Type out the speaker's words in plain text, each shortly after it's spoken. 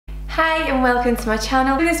Hi and welcome to my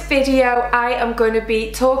channel. In this video I am going to be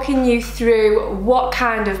talking you through what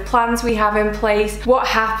kind of plans we have in place, what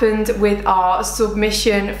happened with our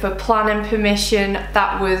submission for planning permission.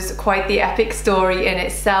 That was quite the epic story in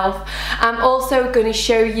itself. I'm also going to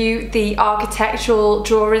show you the architectural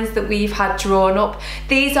drawings that we've had drawn up.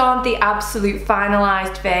 These aren't the absolute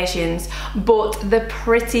finalised versions, but they're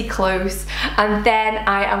pretty close. And then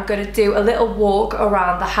I am going to do a little walk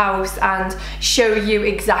around the house and show you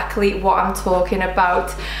exactly what I'm talking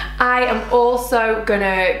about. I am also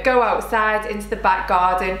gonna go outside into the back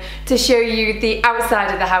garden to show you the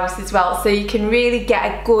outside of the house as well, so you can really get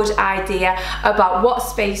a good idea about what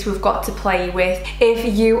space we've got to play with.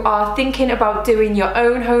 If you are thinking about doing your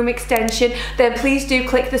own home extension, then please do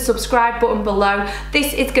click the subscribe button below.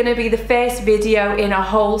 This is going to be the first video in a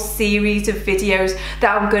whole series of videos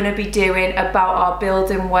that I'm going to be doing about our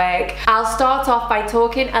building work. I'll start off by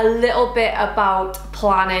talking a little bit about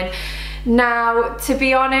planning. Now, to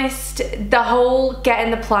be honest, the whole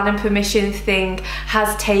getting the planning permission thing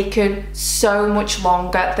has taken so much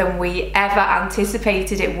longer than we ever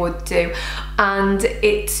anticipated it would do, and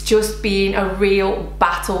it's just been a real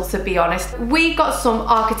battle, to be honest. We got some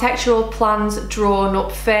architectural plans drawn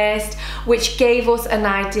up first, which gave us an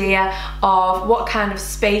idea of what kind of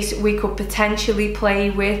space we could potentially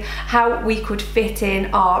play with, how we could fit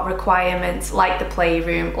in our requirements, like the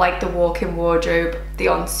playroom, like the walk-in wardrobe, the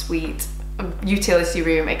ensuite, utility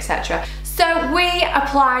room, etc. So we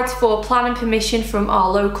applied for planning permission from our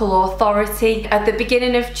local authority at the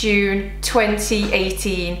beginning of June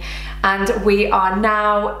 2018. And we are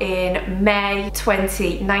now in May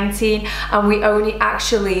 2019, and we only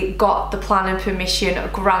actually got the planning permission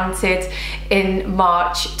granted in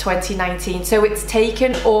March 2019. So it's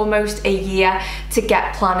taken almost a year to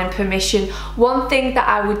get planning permission. One thing that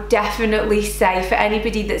I would definitely say for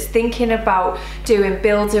anybody that's thinking about doing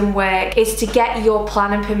building work is to get your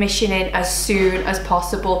planning permission in as soon as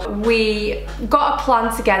possible. We got a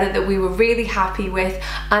plan together that we were really happy with,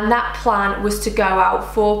 and that plan was to go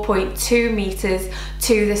out 4.2 meters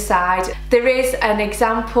to the side. There is an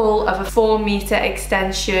example of a 4 meter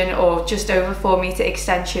extension, or just over 4 meter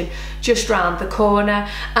extension, just round the corner,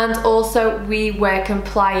 and also we were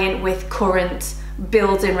compliant with current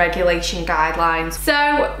building regulation guidelines.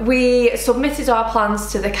 So we submitted our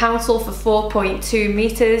plans to the council for 4.2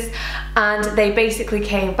 meters, and they basically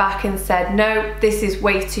came back and said, no, this is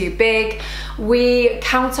way too big. We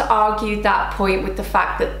counter-argued that point with the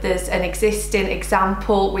fact that there's an existing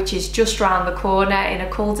example which is just round the corner in a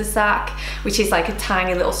cul-de-sac, which is like a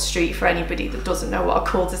tiny little street for anybody that doesn't know what a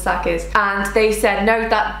cul-de-sac is. And they said, no,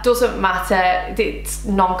 that doesn't matter, it's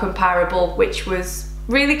non-comparable, which was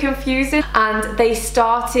really confusing. And they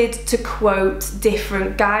started to quote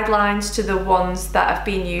different guidelines to the ones that have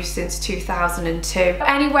been used since 2002.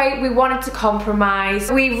 Anyway, we wanted to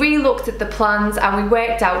compromise. We re-looked at the plans and we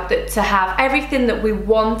worked out that to have everything that we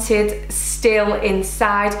wanted still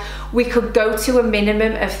inside, we could go to a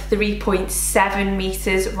minimum of 3.7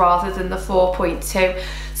 meters rather than the 4.2.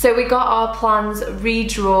 So we got our plans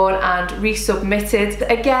redrawn and resubmitted.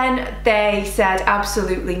 Again, they said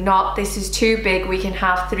absolutely not, this is too big, we can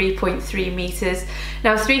have 3.3 meters.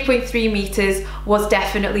 Now 3.3 meters was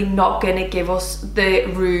definitely not going to give us the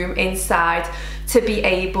room inside to be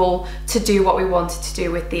able to do what we wanted to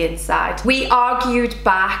do with the inside. We argued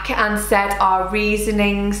back and said our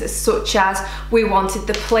reasonings, such as we wanted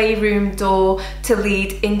the playroom door to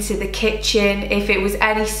lead into the kitchen. If it was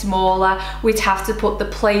any smaller, we'd have to put the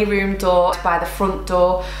playroom door by the front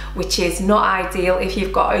door, which is not ideal if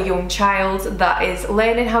you've got a young child that is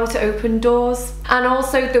learning how to open doors. And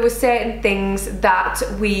also there were certain things that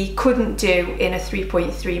we couldn't do in a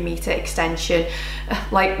 3.3 meter extension,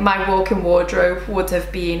 like my walk-in wardrobe would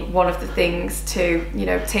have been one of the things to, you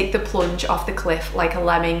know, take the plunge off the cliff like a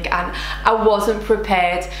lemming, and I wasn't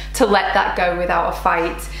prepared to let that go without a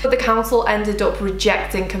fight. But the council ended up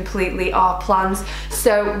rejecting completely our plans,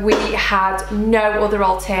 so we had no other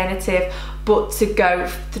alternative but to go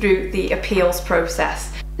through the appeals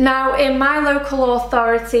process. Now, in my local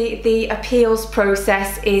authority, the appeals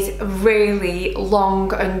process is really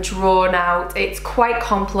long and drawn out. It's quite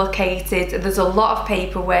complicated. There's a lot of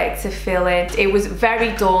paperwork to fill in. It was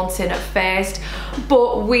very daunting at first,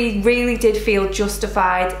 but we really did feel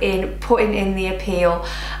justified in putting in the appeal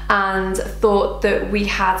and thought that we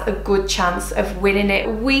had a good chance of winning it.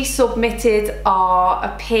 We submitted our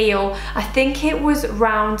appeal, I think it was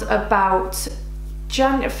round about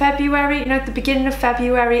February, you know, at the beginning of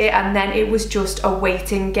February, and then it was just a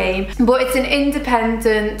waiting game. But it's an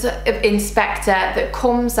independent inspector that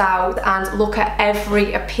comes out and look at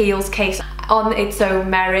every appeals case. on its own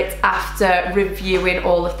merit after reviewing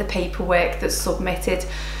all of the paperwork that's submitted.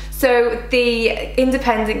 So the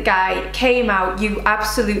independent guy came out. You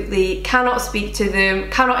absolutely cannot speak to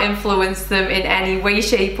them, cannot influence them in any way,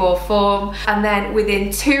 shape or form. And then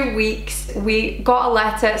within 2 weeks, we got a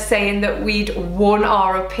letter saying that we'd won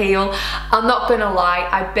our appeal. I'm not gonna lie,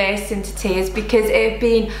 I burst into tears because it had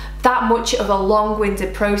been that much of a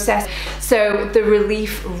long-winded process. So the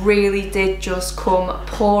relief really did just come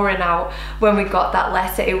pouring out when we got that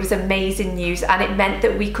letter. It was amazing news, and it meant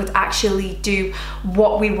that we could actually do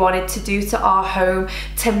what we wanted to do to our home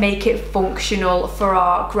to make it functional for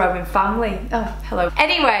our growing family. Oh, hello.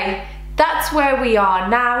 Anyway, that's where we are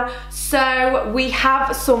now. So we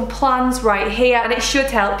have some plans right here, and it should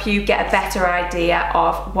help you get a better idea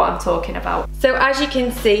of what I'm talking about. So as you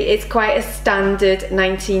can see, it's quite a standard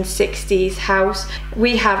 1960s house.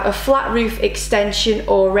 We have a flat roof extension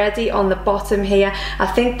already on the bottom here. I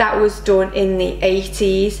think that was done in the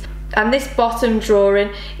 80s. And this bottom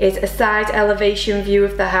drawing is a side elevation view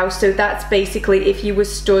of the house. So that's basically if you were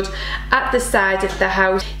stood at the side of the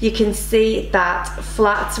house, you can see that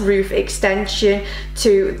flat roof extension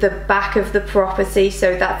to the back of the property.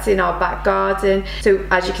 So that's in our back garden. So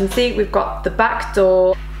as you can see, we've got the back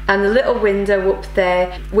door and the little window up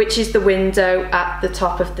there, which is the window at the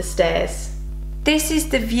top of the stairs. This is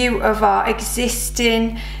the view of our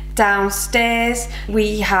existing downstairs.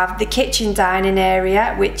 We have the kitchen dining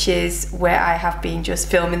area, which is where I have been just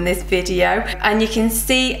filming this video, and you can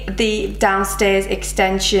see the downstairs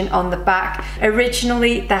extension on the back.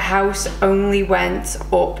 Originally the house only went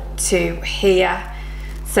up to here,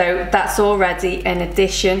 so that's already an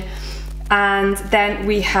addition. And then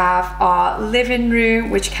we have our living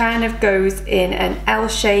room, which kind of goes in an L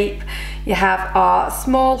shape. You have our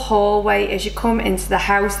small hallway as you come into the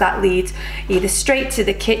house that leads either straight to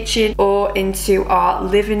the kitchen or into our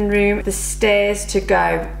living room. The stairs to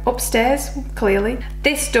go upstairs, clearly.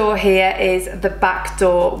 This door here is the back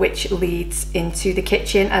door, which leads into the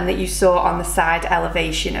kitchen and that you saw on the side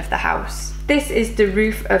elevation of the house. This is the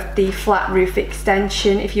roof of the flat roof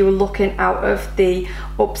extension. If you were looking out of the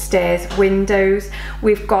upstairs windows,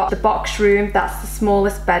 we've got the box room, that's the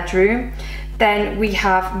smallest bedroom. Then we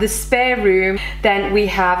have the spare room, then we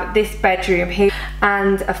have this bedroom here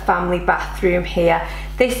and a family bathroom here.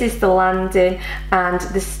 This is the landing and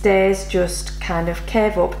the stairs just kind of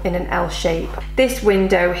curve up in an L shape. This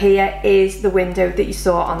window here is the window that you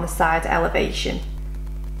saw on the side elevation.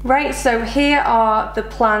 Right, so here are the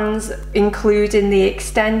plans including the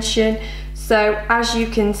extension. So as you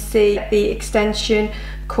can see, the extension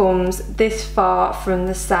comes this far from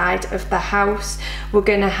the side of the house. We're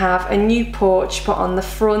going to have a new porch put on the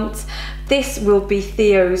front. This will be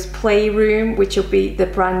Theo's playroom, which will be the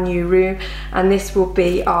brand new room, and this will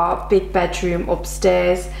be our big bedroom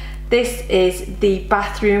upstairs. This is the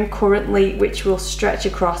bathroom currently, which will stretch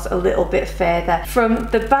across a little bit further. From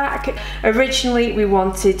the back, originally we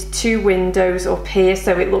wanted 2 windows up here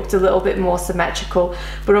so it looked a little bit more symmetrical,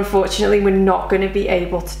 but unfortunately we're not going to be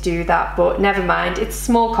able to do that, but never mind, it's a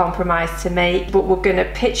small compromise to make. But we're going to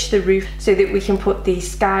pitch the roof so that we can put these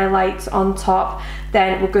skylights on top.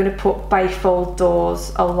 Then we're going to put bifold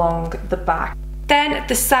doors along the back. Then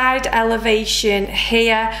the side elevation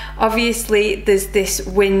here, obviously there's this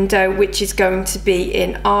window which is going to be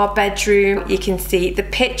in our bedroom. You can see the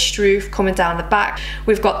pitched roof coming down the back.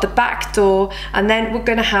 We've got the back door, and then we're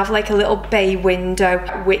going to have like a little bay window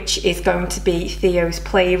which is going to be Theo's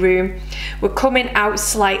playroom. We're coming out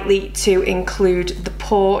slightly to include the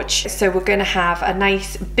porch, so we're going to have a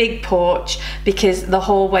nice big porch because the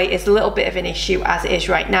hallway is a little bit of an issue as it is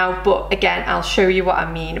right now, but again I'll show you what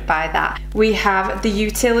I mean by that. We have the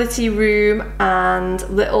utility room and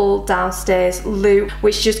little downstairs loo,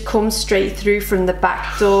 which just comes straight through from the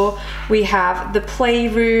back door. We have the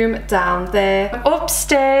playroom down there.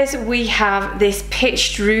 Upstairs we have this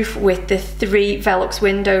pitched roof with the 3 Velux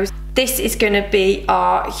windows. This is going to be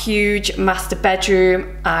our huge master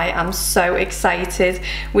bedroom. I am so excited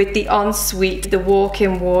with the ensuite, the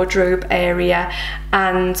walk-in wardrobe area,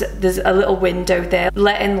 and there's a little window there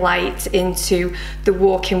letting light into the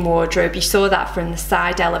walk-in wardrobe. You saw that from the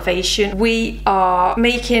side elevation. We are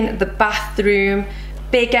making the bathroom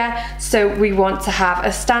bigger, so we want to have a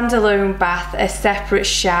standalone bath, a separate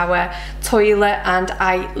shower, toilet, and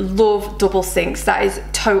I love double sinks. That is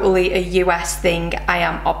totally a US thing I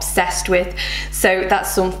am obsessed with, so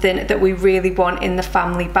that's something that we really want in the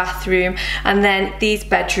family bathroom. And then these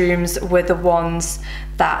bedrooms were the ones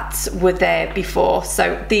that were there before,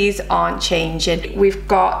 so these aren't changing. We've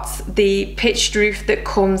got the pitched roof that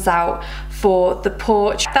comes out for the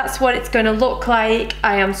porch. That's what it's going to look like.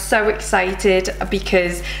 I am so excited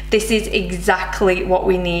because this is exactly what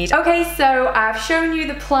we need. Okay, so I've shown you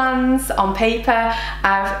the plans on paper.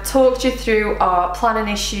 I've talked you through our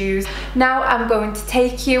planning issues. Now I'm going to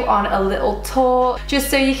take you on a little tour just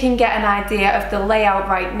so you can get an idea of the layout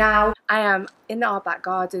right now. I am in our back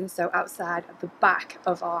garden, so outside the back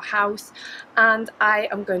of our house, and I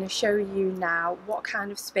am going to show you now what kind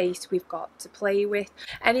of space we've got to play with.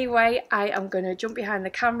 Anyway, I am going to jump behind the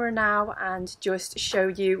camera now and just show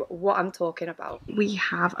you what I'm talking about. We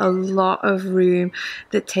have a lot of room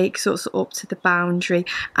that takes us up to the boundary.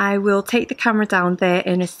 I will take the camera down there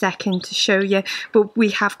in a second to show you, but we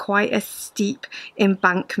have quite a steep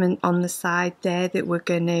embankment on the side there that we're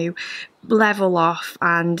going to level off,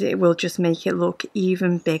 and it will just make it look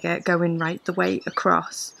even bigger going right the way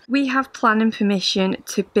across. We have planning permission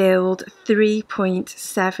to build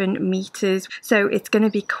 3.7 meters, so it's going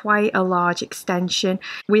to be quite a large extension.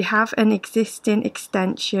 We have an existing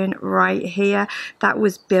extension right here that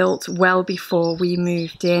was built well before we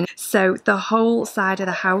moved in, so the whole side of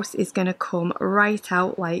the house is going to come right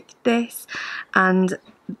out like this, and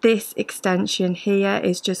this extension here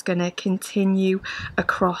is just going to continue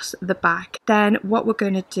across the back. Then what we're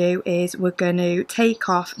going to do is we're going to take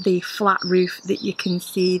off the flat roof that you can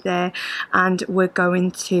see there, and we're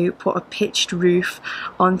going to put a pitched roof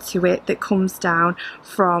onto it that comes down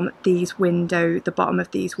from these windows, the bottom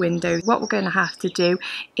of these windows. What we're going to have to do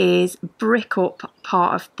is brick up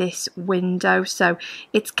part of this window so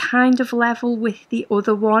it's kind of level with the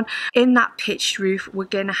other one. In that pitched roof we're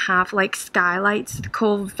going to have like skylights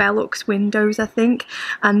called Velux windows, I think,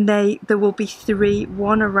 and there will be three,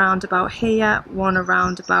 one around about here, one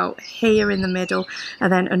around about here in the middle,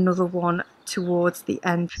 and then another one towards the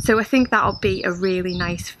end. So I think that'll be a really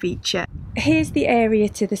nice feature. Here's the area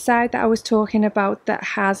to the side that I was talking about that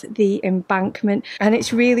has the embankment, and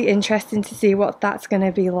it's really interesting to see what that's going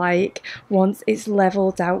to be like once it's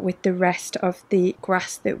leveled out with the rest of the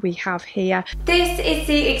grass that we have here. This is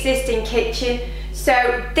the existing kitchen,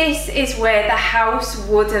 so this is where the house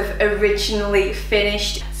would have originally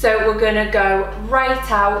finished. So we're going to go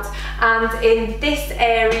right out, and in this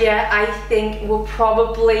area I think will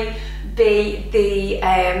probably be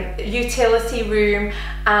the utility room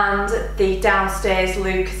and the downstairs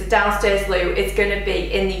loo, because the downstairs loo is going to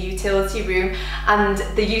be in the utility room, and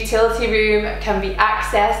the utility room can be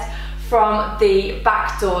accessed from the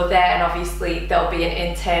back door there, and obviously there'll be an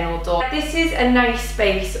internal door. This is a nice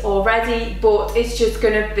space already, but it's just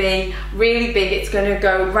going to be really big. It's going to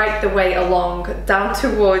go right the way along down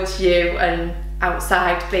towards you and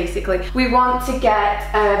outside basically. We want to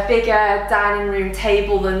get a bigger dining room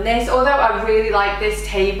table than this. Although I really like this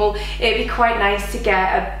table, it'd be quite nice to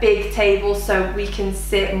get a big table so we can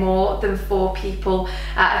sit more than 4 people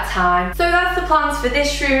at a time. So that's the plans for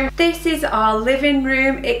this room. This is our living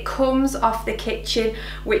room. It comes off the kitchen,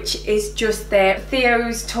 which is just there.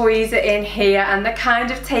 Theo's toys are in here and they're kind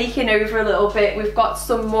of taking over a little bit. We've got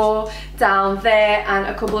some more down there and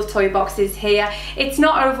a couple of toy boxes here. It's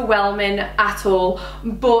not overwhelming at all,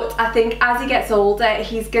 but I think as he gets older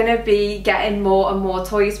he's gonna be getting more and more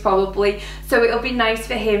toys probably, so it'll be nice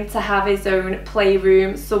for him to have his own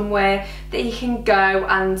playroom somewhere that he can go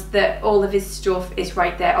and that all of his stuff is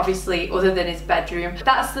right there, obviously other than his bedroom.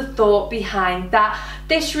 That's the thought behind that.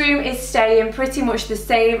 This room is staying pretty much the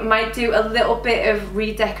same. I might do a little bit of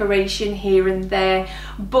redecoration here and there,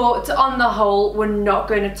 but on the whole we're not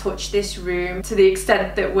going to touch this room to the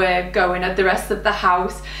extent that we're going at the rest of the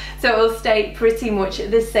house, so it'll stay pretty much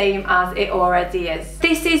the same as it already is.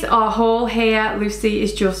 This is our hall here. Lucy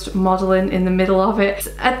is just modelling in the middle of it.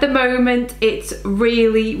 At the moment it's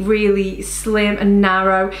really slim and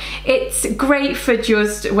narrow. It's great for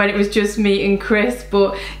just when it was just me and Chris,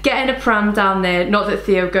 but getting a pram down there, not that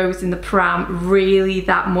Theo goes in the pram really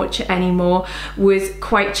that much anymore, was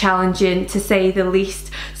quite challenging to say the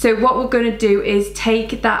least. So what we're going to do is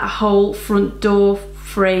take that whole front door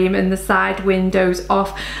frame and the side windows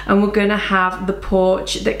off, and we're going to have the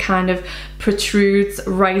porch that kind of protrudes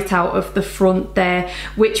right out of the front there,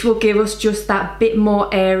 which will give us just that bit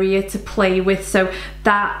more area to play with. So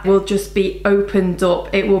that will just be opened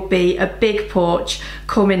up. It will be a big porch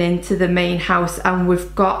coming into the main house, and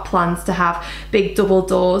we've got plans to have big double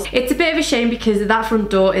doors. It's a bit of a shame because that front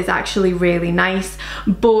door is actually really nice,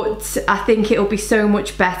 but I think it'll be so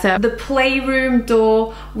much better. The playroom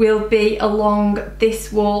door will be along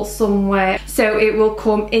this wall somewhere, so it will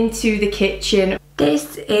come into the kitchen.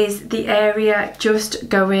 This is the area just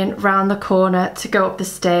going round the corner to go up the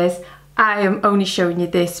stairs. I am only showing you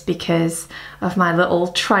this because of my little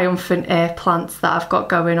triumphant air plants that I've got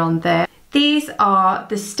going on there. These are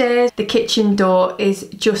the stairs. The kitchen door is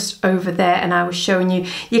just over there, and I was showing you.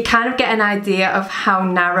 You kind of get an idea of how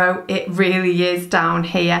narrow it really is down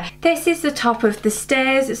here. This is the top of the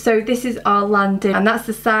stairs, so this is our landing, and that's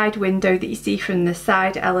the side window that you see from the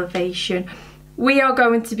side elevation. We are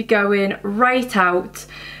going to be going right out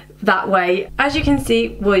that way. As you can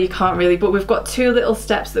see, well, you can't really, but we've got two little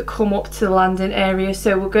steps that come up to the landing area,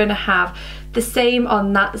 so we're going to have the same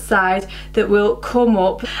on that side that will come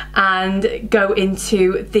up and go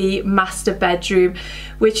into the master bedroom,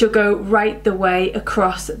 which will go right the way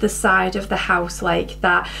across the side of the house like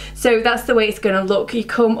that. So that's the way it's going to look. You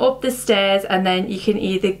come up the stairs and then you can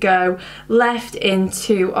either go left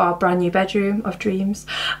into our brand new bedroom of dreams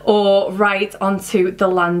or right onto the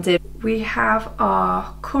landing. We have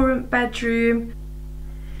our current bedroom,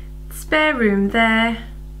 spare room there,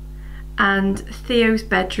 and Theo's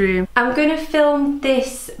bedroom. I'm going to film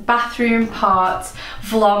this bathroom part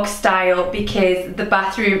vlog style because the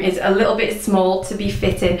bathroom is a little bit small to be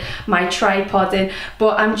fitting my tripod in,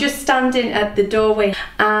 but I'm just standing at the doorway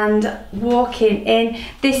and walking in.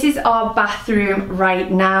 This is our bathroom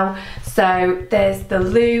right now. So there's the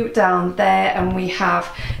loo down there and we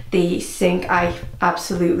have the sink. I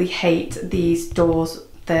absolutely hate these doors.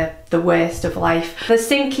 They're the worst of life. The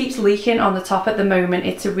sink keeps leaking on the top at the moment.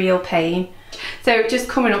 It's a real pain. So just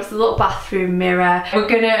coming up to the little bathroom mirror, we're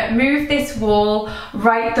gonna move this wall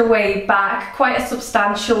right the way back, quite a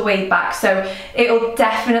substantial way back, so it'll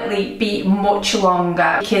definitely be much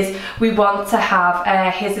longer because we want to have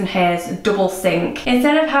a his and hers double sink.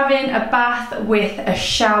 Instead of having a bath with a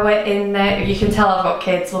shower in there, you can tell I've got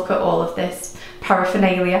kids, look at all of this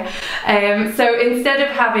paraphernalia. So instead of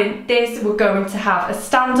having this, we're going to have a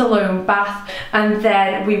standalone bath, and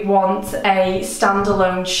then we want a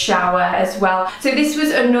standalone shower as well. So this was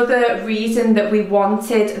another reason that we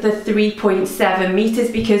wanted the 3.7 meters,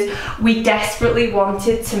 because we desperately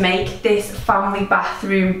wanted to make this family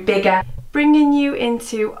bathroom bigger. Bringing you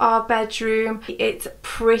into our bedroom, it's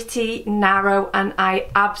pretty narrow and I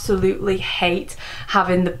absolutely hate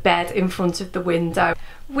having the bed in front of the window.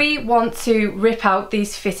 We want to rip out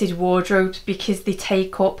these fitted wardrobes because they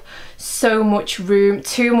take up so much room,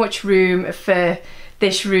 too much room for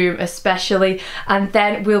this room especially, and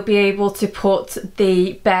then we'll be able to put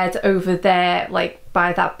the bed over there like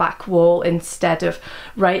by that back wall instead of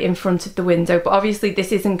right in front of the window. But obviously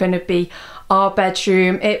this isn't going to be our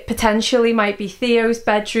bedroom. It potentially might be Theo's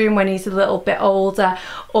bedroom when he's a little bit older,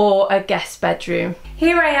 or a guest bedroom.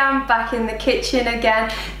 Here I am back in the kitchen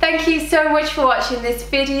again. Thank you so much for watching this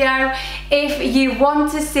video. If you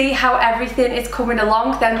want to see how everything is coming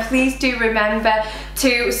along, then please do remember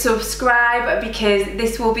to subscribe because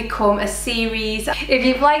this will become a series. If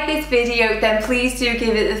you've liked this video, then please do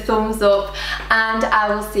give it a thumbs up, and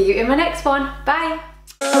I will see you in my next one. Bye.